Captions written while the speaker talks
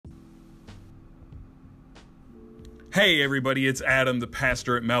Hey everybody, it's Adam, the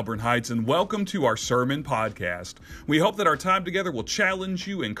pastor at Melbourne Heights, and welcome to our sermon podcast. We hope that our time together will challenge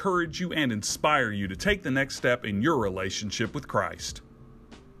you, encourage you, and inspire you to take the next step in your relationship with Christ.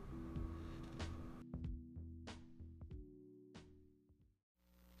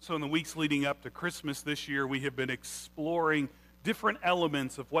 So in the weeks leading up to Christmas this year, we have been exploring different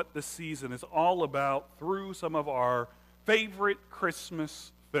elements of what this season is all about through some of our favorite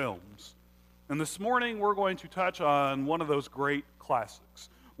Christmas films. And this morning, we're going to touch on one of those great classics,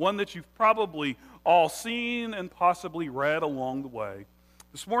 one that you've probably all seen and possibly read along the way.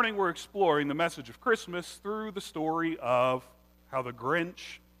 This morning, we're exploring the message of Christmas through the story of how the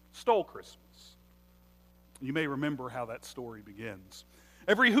Grinch stole Christmas. You may remember how that story begins.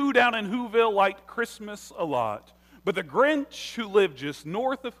 Every Who down in Whoville liked Christmas a lot, but the Grinch, who lived just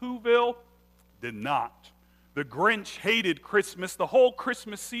north of Whoville, did not. The Grinch hated Christmas the whole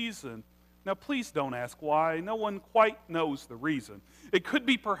Christmas season. Now, please don't ask why. No one quite knows the reason. It could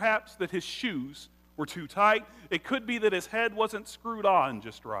be perhaps that his shoes were too tight. It could be that his head wasn't screwed on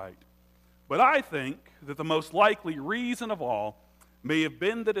just right. But I think that the most likely reason of all may have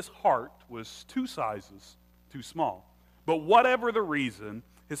been that his heart was 2 sizes too small. But whatever the reason,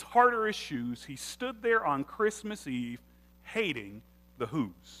 his heart or his shoes, he stood there on Christmas Eve hating the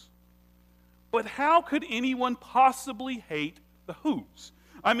Whos. But how could anyone possibly hate the Whos?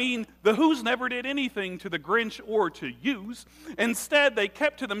 I mean, the Whos never did anything to the Grinch or to yous. Instead, they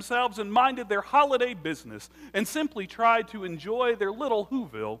kept to themselves and minded their holiday business and simply tried to enjoy their little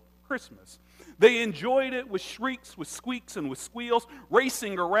Whoville Christmas. They enjoyed it with shrieks, with squeaks, and with squeals,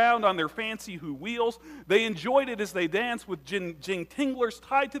 racing around on their fancy Who wheels. They enjoyed it as they danced with jinglers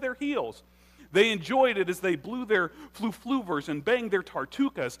tied to their heels. They enjoyed it as they blew their fluvers and banged their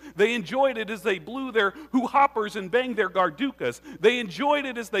tartukas. They enjoyed it as they blew their hoo-hoppers and banged their gardukas. They enjoyed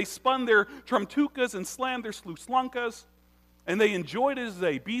it as they spun their trumtukas and slammed their sluslunkas. And they enjoyed it as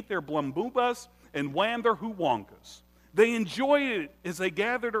they beat their blumboobas and whammed their hoo-wonkas. They enjoyed it as they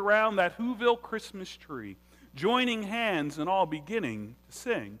gathered around that Whoville Christmas tree, joining hands and all beginning to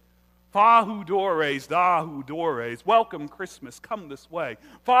sing. Fa who dores, da who dores, welcome Christmas, come this way.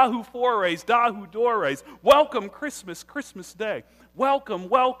 Fa who fores, da who dores, welcome Christmas, Christmas Day. Welcome,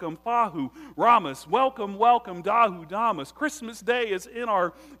 welcome, fa who ramus, welcome, welcome, da who damus. Christmas Day is in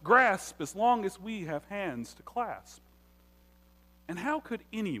our grasp as long as we have hands to clasp. And how could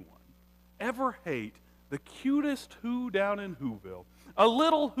anyone ever hate the cutest Who down in Whoville? A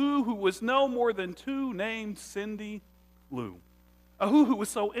little Who was no more than 2 named Cindy Lou. A Who was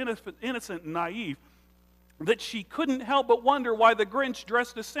so innocent and naive that she couldn't help but wonder why the Grinch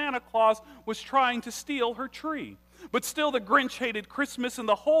dressed as Santa Claus was trying to steal her tree. But still the Grinch hated Christmas and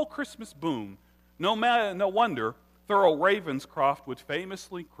the whole Christmas boom. No wonder Thurl Ravenscroft would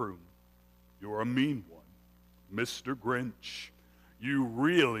famously croon, "You're a mean one, Mr. Grinch. You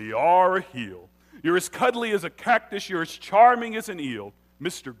really are a heel. You're as cuddly as a cactus, you're as charming as an eel.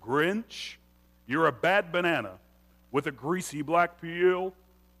 Mr. Grinch, you're a bad banana with a greasy black peel.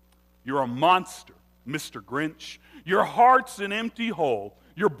 You're a monster, Mr. Grinch. Your heart's an empty hole.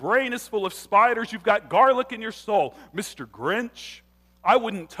 Your brain is full of spiders. You've got garlic in your soul. Mr. Grinch, I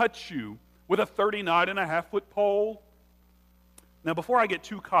wouldn't touch you with a 39.5-foot pole." Now, before I get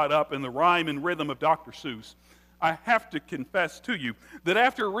too caught up in the rhyme and rhythm of Dr. Seuss, I have to confess to you that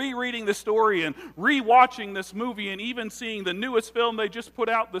after rereading the story and rewatching this movie and even seeing the newest film they just put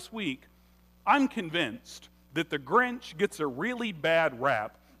out this week, I'm convinced that the Grinch gets a really bad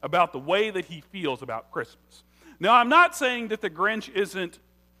rap about the way that he feels about Christmas. Now, I'm not saying that the Grinch isn't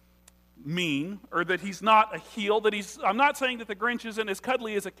mean or that he's not a heel, I'm not saying that the Grinch isn't as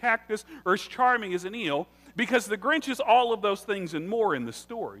cuddly as a cactus or as charming as an eel, because the Grinch is all of those things and more in the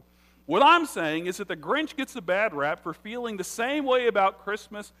story. What I'm saying is that the Grinch gets a bad rap for feeling the same way about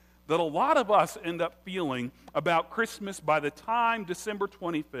Christmas that a lot of us end up feeling about Christmas by the time December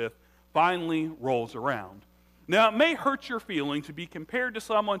 25th finally rolls around. Now, it may hurt your feeling to be compared to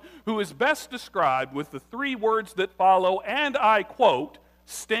someone who is best described with the 3 words that follow, and I quote,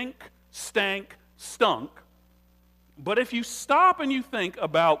 stink, stank, stunk. But if you stop and you think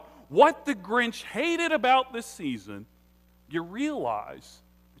about what the Grinch hated about this season, you realize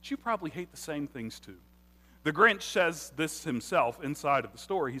that you probably hate the same things too. The Grinch says this himself inside of the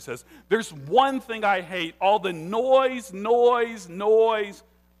story. He says, "There's one thing I hate, all the noise, noise, noise,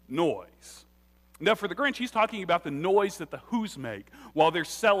 noise." Now, for the Grinch, he's talking about the noise that the Whos make while they're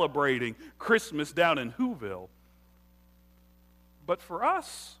celebrating Christmas down in Whoville. But for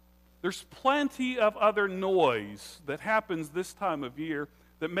us, there's plenty of other noise that happens this time of year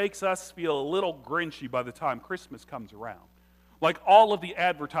that makes us feel a little Grinchy by the time Christmas comes around. Like all of the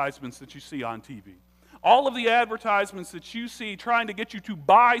advertisements that you see on TV. All of the advertisements that you see trying to get you to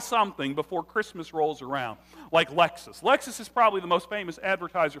buy something before Christmas rolls around, like Lexus. Lexus is probably the most famous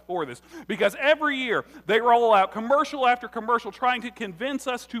advertiser for this because every year they roll out commercial after commercial trying to convince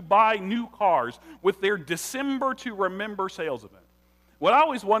us to buy new cars with their December to Remember sales event. What I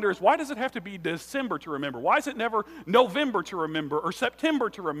always wonder is, why does it have to be December to remember? Why is it never November to remember or September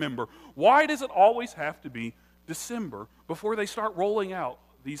to remember? Why does it always have to be December before they start rolling out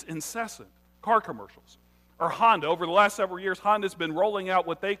these incessant car commercials? Or Honda, over the last several years, Honda's been rolling out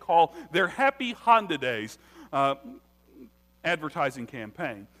what they call their Happy Honda Days advertising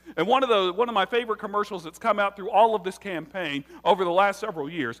campaign. And one of my favorite commercials that's come out through all of this campaign over the last several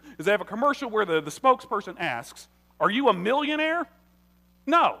years is they have a commercial where the spokesperson asks, "Are you a millionaire?"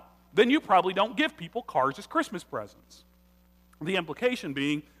 No. Then you probably don't give people cars as Christmas presents. The implication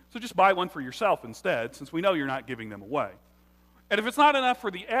being, so just buy one for yourself instead, since we know you're not giving them away. And if it's not enough for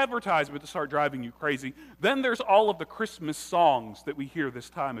the advertisement to start driving you crazy, then there's all of the Christmas songs that we hear this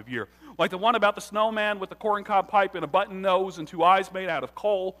time of year. Like the one about the snowman with the corncob pipe and a button nose and two eyes made out of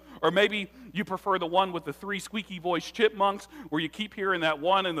coal. Or maybe you prefer the one with the three squeaky-voiced chipmunks where you keep hearing that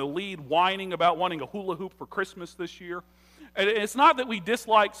one in the lead whining about wanting a hula hoop for Christmas this year. And it's not that we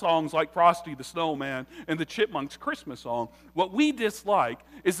dislike songs like Frosty the Snowman and the Chipmunks Christmas song. What we dislike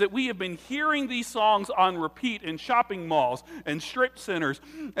is that we have been hearing these songs on repeat in shopping malls and strip centers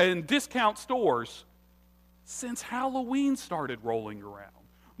and discount stores since Halloween started rolling around.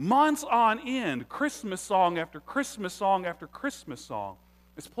 Months on end, Christmas song after Christmas song after Christmas song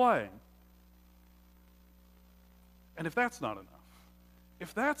is playing. And if that's not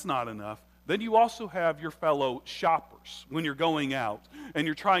enough, then you also have your fellow shoppers when you're going out and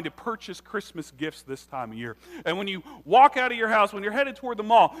you're trying to purchase Christmas gifts this time of year. And when you walk out of your house, when you're headed toward the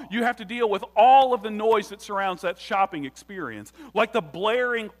mall, you have to deal with all of the noise that surrounds that shopping experience, like the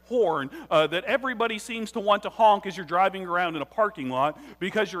blaring horn that everybody seems to want to honk as you're driving around in a parking lot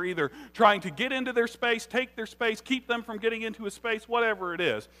because you're either trying to get into their space, take their space, keep them from getting into a space, whatever it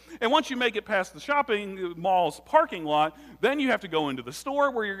is. And once you make it past the shopping mall's parking lot, then you have to go into the store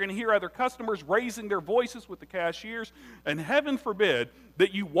where you're going to hear other customers raising their voices with the cashiers, and heaven forbid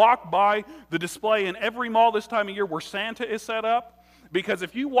that you walk by the display in every mall this time of year where Santa is set up, because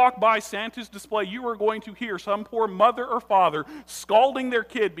if you walk by Santa's display, you are going to hear some poor mother or father scalding their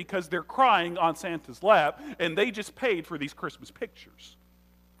kid because they're crying on Santa's lap, and they just paid for these Christmas pictures.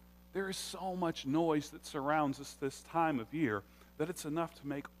 There is so much noise that surrounds us this time of year that it's enough to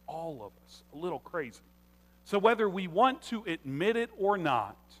make all of us a little crazy. So whether we want to admit it or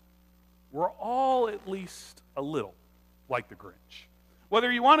not, we're all at least a little like the Grinch.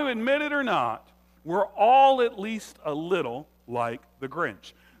 Whether you want to admit it or not, we're all at least a little like the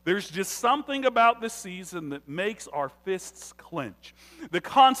Grinch. There's just something about this season that makes our fists clench. The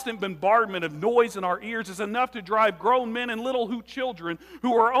constant bombardment of noise in our ears is enough to drive grown men and little children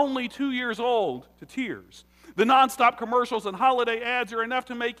who are only 2 years old to tears. The nonstop commercials and holiday ads are enough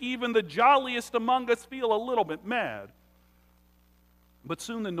to make even the jolliest among us feel a little bit mad. But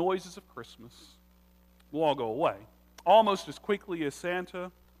soon the noises of Christmas will all go away, almost as quickly as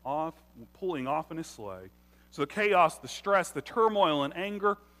Santa pulling off in his sleigh. So the chaos, the stress, the turmoil, and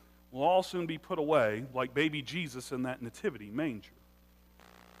anger will all soon be put away like baby Jesus in that nativity manger.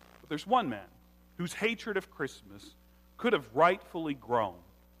 But there's one man whose hatred of Christmas could have rightfully grown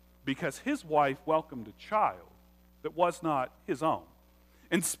because his wife welcomed a child that was not his own.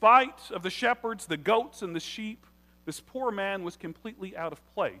 In spite of the shepherds, the goats, and the sheep, this poor man was completely out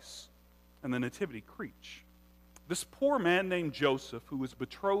of place in the nativity creche. This poor man named Joseph, who was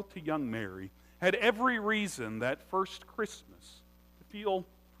betrothed to young Mary, had every reason that first Christmas to feel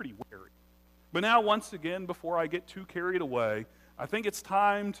pretty wary. But now, once again, before I get too carried away, I think it's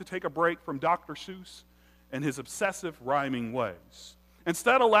time to take a break from Dr. Seuss and his obsessive rhyming ways.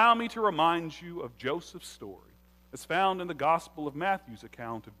 Instead, allow me to remind you of Joseph's story, as found in the Gospel of Matthew's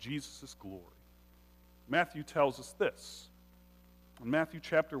account of Jesus' glory. Matthew tells us this in Matthew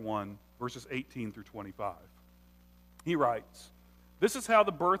chapter 1, verses 18 through 25. He writes, "This is how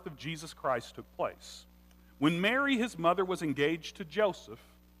the birth of Jesus Christ took place. When Mary, his mother, was engaged to Joseph,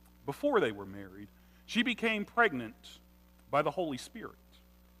 before they were married, she became pregnant by the Holy Spirit.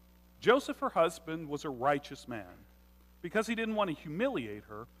 Joseph, her husband, was a righteous man. Because he didn't want to humiliate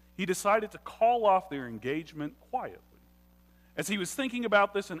her, he decided to call off their engagement quietly. As he was thinking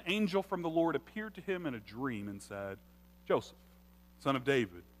about this, an angel from the Lord appeared to him in a dream and said, 'Joseph, son of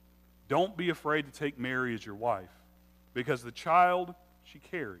David, don't be afraid to take Mary as your wife, because the child she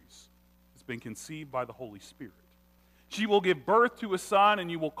carries has been conceived by the Holy Spirit. She will give birth to a son,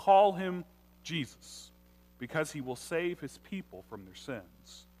 and you will call him Jesus, because he will save his people from their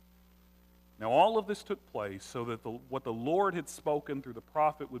sins.' Now all of this took place so that what the Lord had spoken through the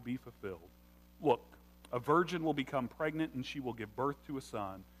prophet would be fulfilled. Look, a virgin will become pregnant, and she will give birth to a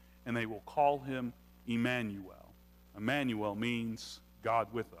son, and they will call him Emmanuel. Emmanuel means God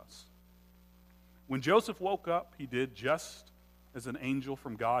with us. When Joseph woke up, he did just as an angel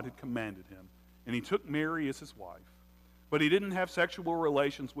from God had commanded him, and he took Mary as his wife. But he didn't have sexual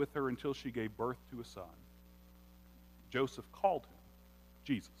relations with her until she gave birth to a son. Joseph called him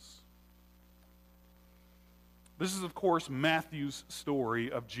Jesus. This is, of course, Matthew's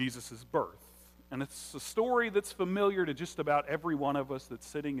story of Jesus' birth. And it's a story that's familiar to just about every one of us that's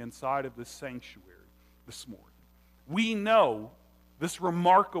sitting inside of this sanctuary this morning. We know this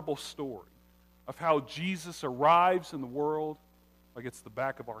remarkable story of how Jesus arrives in the world like it's the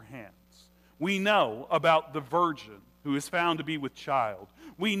back of our hands. We know about the virgin who is found to be with child.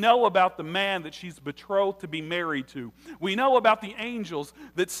 We know about the man that she's betrothed to be married to. We know about the angels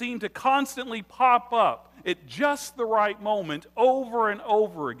that seem to constantly pop up at just the right moment over and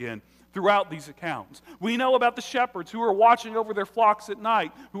over again throughout these accounts. We know about the shepherds who are watching over their flocks at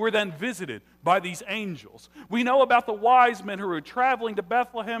night, who are then visited by these angels. We know about the wise men who are traveling to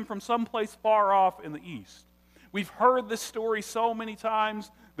Bethlehem from someplace far off in the east. We've heard this story so many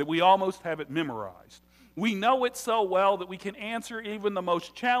times that we almost have it memorized. We know it so well that we can answer even the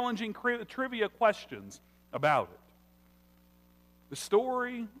most challenging trivia questions about it. The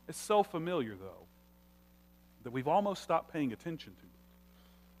story is so familiar, though, that we've almost stopped paying attention to it.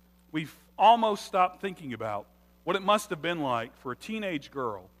 We've almost stopped thinking about what it must have been like for a teenage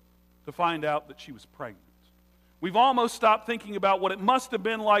girl to find out that she was pregnant. We've almost stopped thinking about what it must have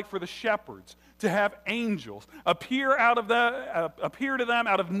been like for the shepherds to have angels appear to them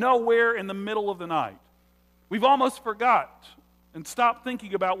out of nowhere in the middle of the night. We've almost forgot and stopped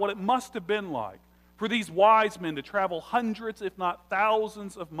thinking about what it must have been like for these wise men to travel hundreds, if not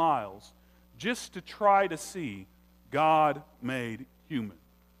thousands of miles just to try to see God made human.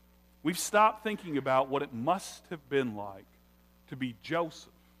 We've stopped thinking about what it must have been like to be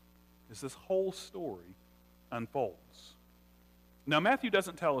Joseph as this whole story unfolds. Now, Matthew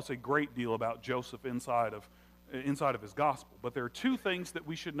doesn't tell us a great deal about Joseph inside of his gospel, but there are two things that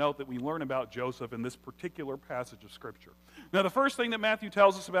we should note that we learn about Joseph in this particular passage of Scripture. Now, the first thing that Matthew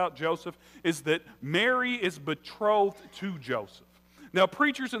tells us about Joseph is that Mary is betrothed to Joseph. Now,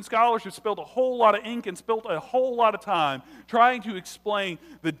 preachers and scholars have spilled a whole lot of ink and spilled a whole lot of time trying to explain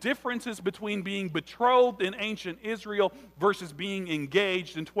the differences between being betrothed in ancient Israel versus being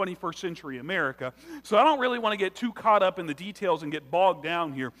engaged in 21st century America. So I don't really want to get too caught up in the details and get bogged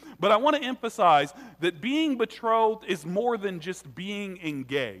down here, but I want to emphasize that being betrothed is more than just being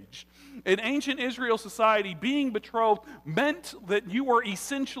engaged. In ancient Israel society, being betrothed meant that you were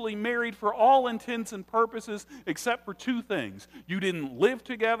essentially married for all intents and purposes except for two things. You didn't live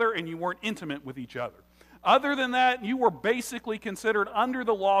together and you weren't intimate with each other. Other than that, you were basically considered under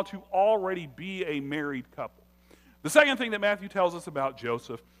the law to already be a married couple. The second thing that Matthew tells us about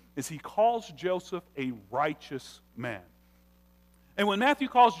Joseph is he calls Joseph a righteous man. And when Matthew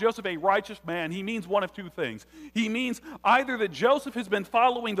calls Joseph a righteous man, he means one of two things. He means either that Joseph has been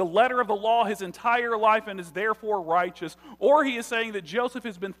following the letter of the law his entire life and is therefore righteous, or he is saying that Joseph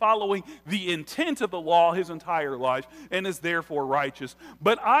has been following the intent of the law his entire life and is therefore righteous.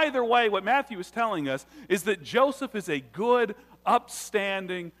 But either way, what Matthew is telling us is that Joseph is a good,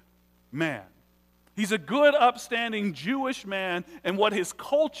 upstanding man. He's a good, upstanding Jewish man, and what his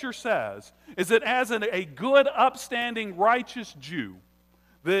culture says is that as a good, upstanding, righteous Jew,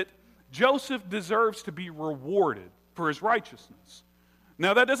 that Joseph deserves to be rewarded for his righteousness.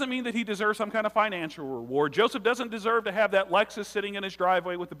 Now, that doesn't mean that he deserves some kind of financial reward. Joseph doesn't deserve to have that Lexus sitting in his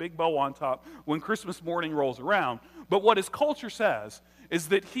driveway with a big bow on top when Christmas morning rolls around. But what his culture says is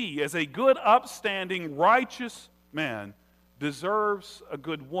that he, as a good, upstanding, righteous man, deserves a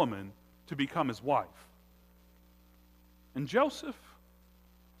good woman to become his wife. And Joseph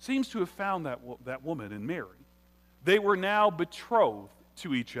seems to have found that woman in Mary. They were now betrothed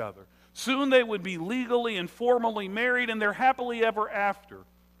to each other. Soon they would be legally and formally married, and their happily ever after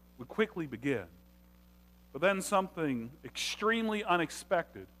would quickly begin. But then something extremely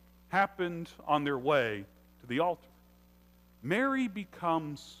unexpected happened on their way to the altar. Mary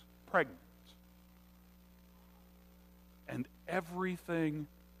becomes pregnant, and everything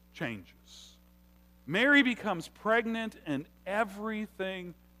changes. Mary becomes pregnant and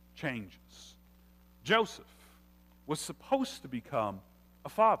everything changes. Joseph was supposed to become a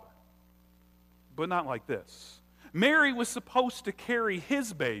father, but not like this. Mary was supposed to carry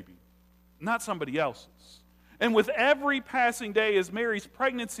his baby, not somebody else's. And with every passing day as Mary's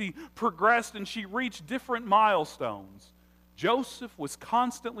pregnancy progressed and she reached different milestones, Joseph was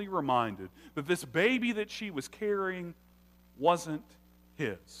constantly reminded that this baby that she was carrying wasn't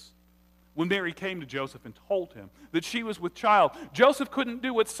his. When Mary came to Joseph and told him that she was with child, Joseph couldn't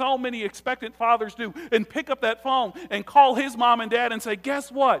do what so many expectant fathers do and pick up that phone and call his mom and dad and say,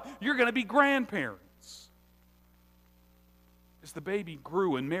 guess what? You're going to be grandparents. As the baby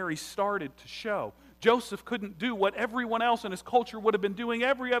grew and Mary started to show, Joseph couldn't do what everyone else in his culture would have been doing,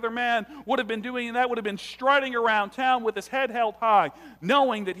 every other man would have been doing, and that would have been striding around town with his head held high,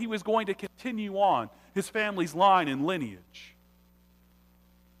 knowing that he was going to continue on his family's line and lineage.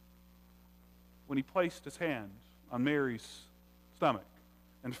 When he placed his hand on Mary's stomach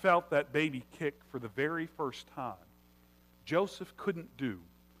and felt that baby kick for the very first time, Joseph couldn't do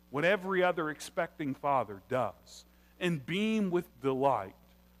what every other expecting father does and beam with delight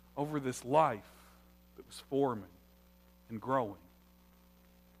over this life that was forming and growing.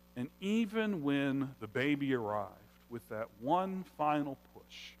 And even when the baby arrived with that one final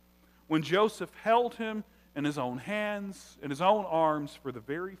push, when Joseph held him in his own hands, in his own arms for the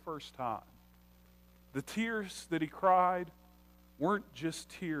very first time, the tears that he cried weren't just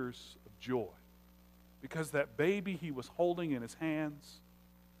tears of joy, because that baby he was holding in his hands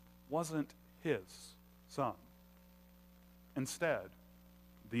wasn't his son. Instead,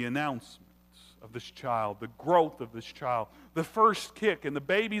 the announcement of this child, the growth of this child, the first kick and the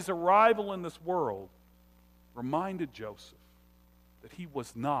baby's arrival in this world reminded Joseph that he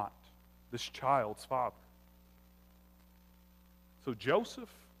was not this child's father. So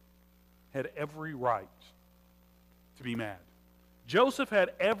Joseph had every right to be mad. Joseph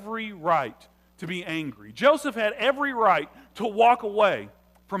had every right to be angry. Joseph had every right to walk away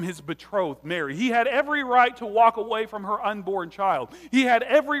from his betrothed Mary. He had every right to walk away from her unborn child. He had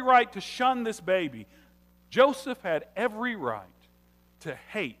every right to shun this baby. Joseph had every right to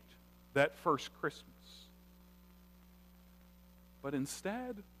hate that first Christmas. But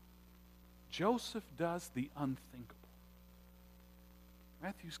instead, Joseph does the unthinkable.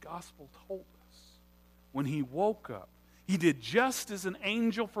 Matthew's gospel told us when he woke up, he did just as an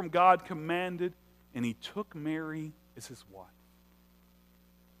angel from God commanded, and he took Mary as his wife.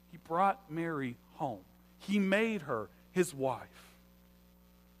 He brought Mary home. He made her his wife.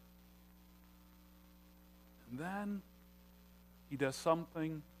 And then he does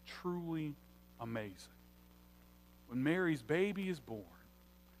something truly amazing. When Mary's baby is born,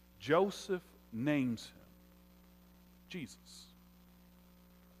 Joseph names him Jesus.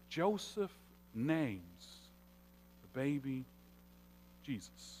 Joseph names the baby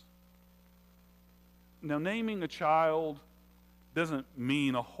Jesus. Now, naming a child doesn't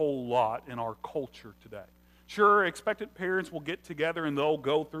mean a whole lot in our culture today. Sure, expectant parents will get together and they'll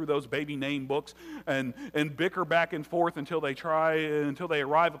go through those baby name books and bicker back and forth until they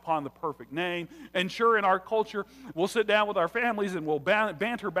arrive upon the perfect name. And sure, in our culture, we'll sit down with our families and we'll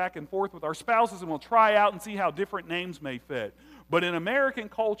banter back and forth with our spouses and we'll try out and see how different names may fit. But in American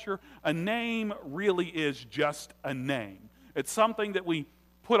culture, a name really is just a name. It's something that we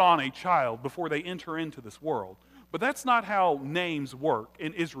put on a child before they enter into this world. But that's not how names work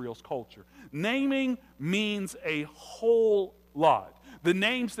in Israel's culture. Naming means a whole lot. The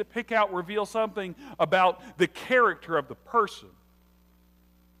names that pick out reveal something about the character of the person.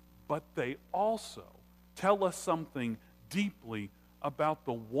 But they also tell us something deeply about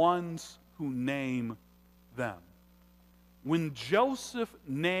the ones who name them. When Joseph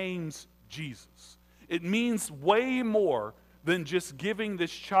names Jesus, it means way more than just giving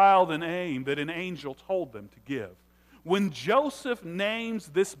this child a name that an angel told them to give. When Joseph names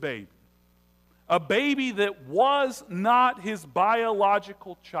this baby, a baby that was not his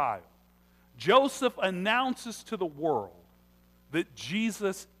biological child, Joseph announces to the world that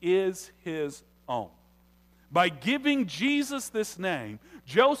Jesus is his own. By giving Jesus this name,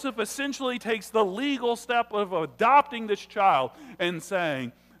 Joseph essentially takes the legal step of adopting this child and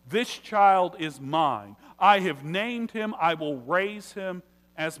saying, "This child is mine. I have named him. I will raise him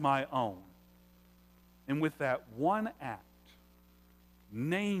as my own." And with that one act,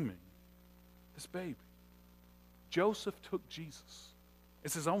 naming this baby, Joseph took Jesus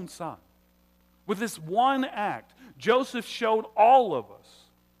as his own son. With this one act, Joseph showed all of us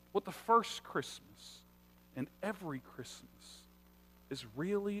what the first Christmas and every Christmas is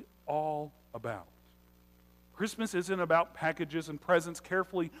really all about. Christmas isn't about packages and presents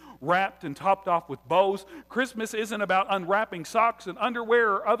carefully wrapped and topped off with bows. Christmas isn't about unwrapping socks and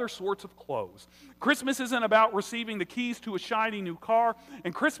underwear or other sorts of clothes. Christmas isn't about receiving the keys to a shiny new car.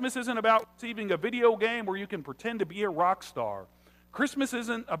 And Christmas isn't about receiving a video game where you can pretend to be a rock star. Christmas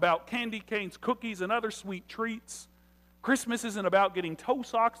isn't about candy canes, cookies, and other sweet treats. Christmas isn't about getting toe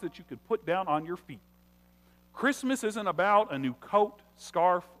socks that you could put down on your feet. Christmas isn't about a new coat,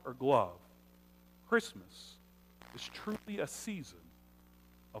 scarf, or glove. Christmas is truly a season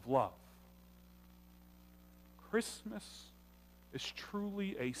of love. Christmas is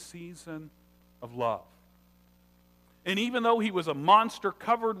truly a season of love. And even though he was a monster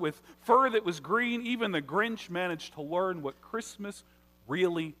covered with fur that was green, even the Grinch managed to learn what Christmas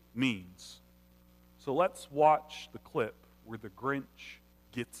really means. So let's watch the clip where the Grinch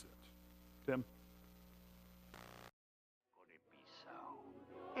gets it. Tim? Could it be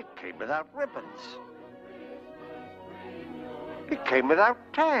so? It came without ribbons. It came without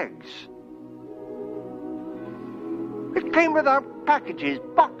tags. It came without packages,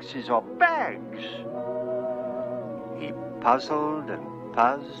 boxes, or bags. He puzzled and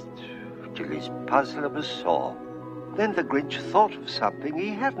puzzled till his puzzler was sore. Then the Grinch thought of something he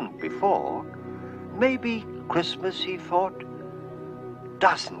hadn't before. Maybe Christmas, he thought,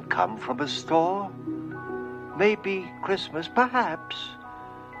 doesn't come from a store. Maybe Christmas, perhaps,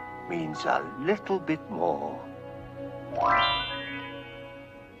 means a little bit more.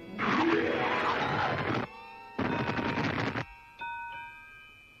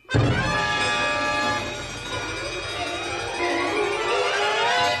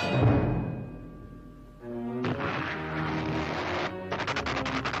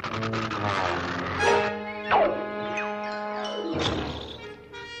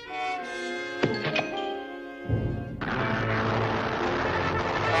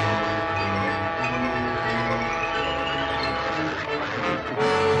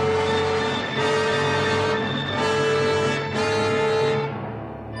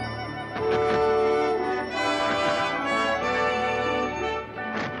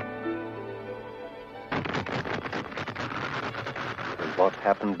 What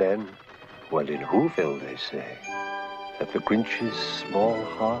happened then? Well, in Whoville, they say that the Grinch's small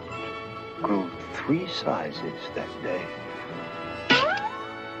heart grew 3 sizes that day.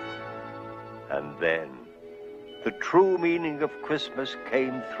 And then the true meaning of Christmas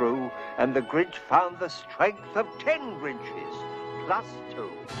came through, and the Grinch found the strength of 10 Grinches, plus 2.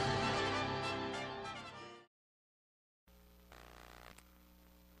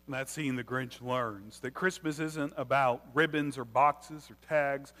 In that scene, the Grinch learns that Christmas isn't about ribbons or boxes or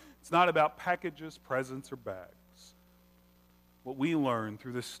tags. It's not about packages, presents, or bags. What we learn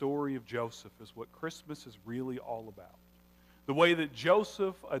through this story of Joseph is what Christmas is really all about. The way that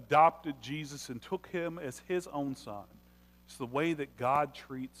Joseph adopted Jesus and took him as his own son is the way that God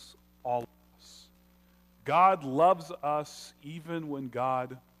treats all of us. God loves us even when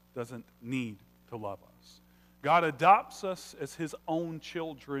God doesn't need to love us. God adopts us as his own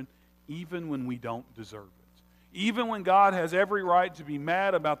children even when we don't deserve it. Even when God has every right to be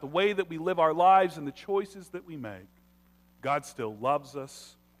mad about the way that we live our lives and the choices that we make, God still loves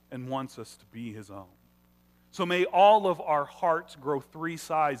us and wants us to be his own. So may all of our hearts grow 3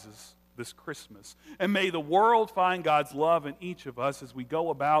 sizes this Christmas. And may the world find God's love in each of us as we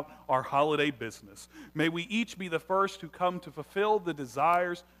go about our holiday business. May we each be the first who come to fulfill the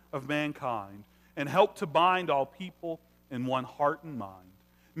desires of mankind and help to bind all people in one heart and mind.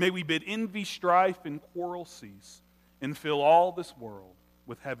 May we bid envy, strife, and quarrel cease, and fill all this world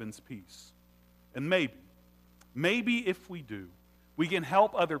with heaven's peace. And maybe if we do, we can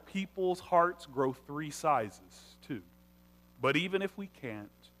help other people's hearts grow 3 sizes too. But even if we can't,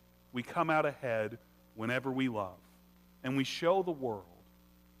 we come out ahead whenever we love, and we show the world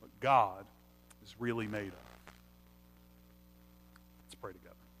what God is really made of. Let's pray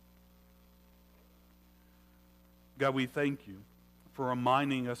together. God, we thank you for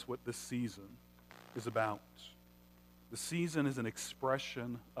reminding us what this season is about. The season is an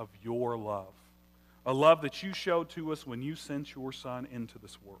expression of your love, a love that you showed to us when you sent your Son into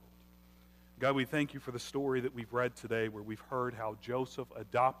this world. God, we thank you for the story that we've read today where we've heard how Joseph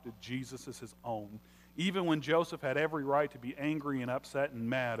adopted Jesus as his own, even when Joseph had every right to be angry and upset and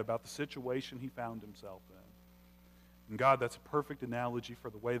mad about the situation he found himself in. And God, that's a perfect analogy for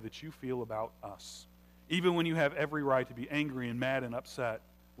the way that you feel about us. Even when you have every right to be angry and mad and upset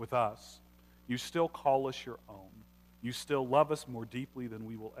with us, you still call us your own. You still love us more deeply than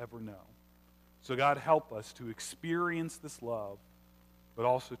we will ever know. So God, help us to experience this love, but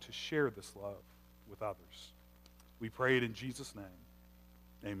also to share this love with others. We pray it in Jesus' name.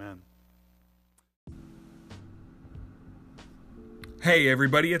 Amen. Hey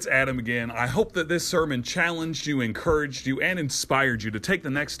everybody, it's Adam again. I hope that this sermon challenged you, encouraged you, and inspired you to take the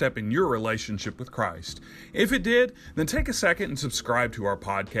next step in your relationship with Christ. If it did, then take a second and subscribe to our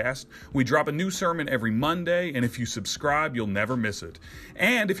podcast. We drop a new sermon every Monday, and if you subscribe, you'll never miss it.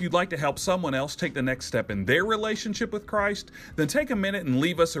 And if you'd like to help someone else take the next step in their relationship with Christ, then take a minute and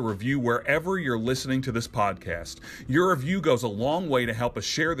leave us a review wherever you're listening to this podcast. Your review goes a long way to help us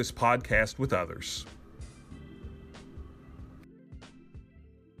share this podcast with others.